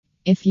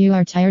If you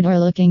are tired or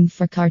looking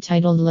for car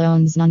titled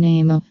loans,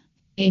 Nanaimo,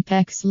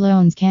 Apex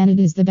Loans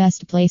Canada is the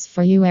best place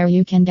for you, where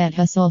you can get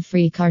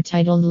hassle-free car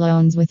titled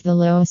loans with the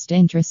lowest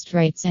interest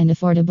rates and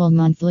affordable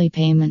monthly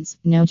payments.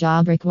 No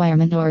job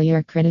requirement or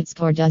your credit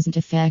score doesn't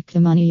affect the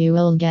money you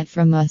will get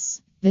from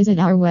us. Visit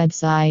our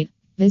website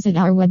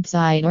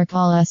or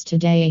call us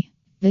today.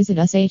 Visit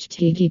us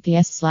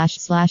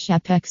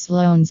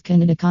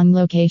https://apexloanscanada.com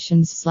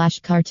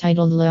locations/car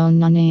titled loan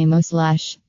Nanaimo/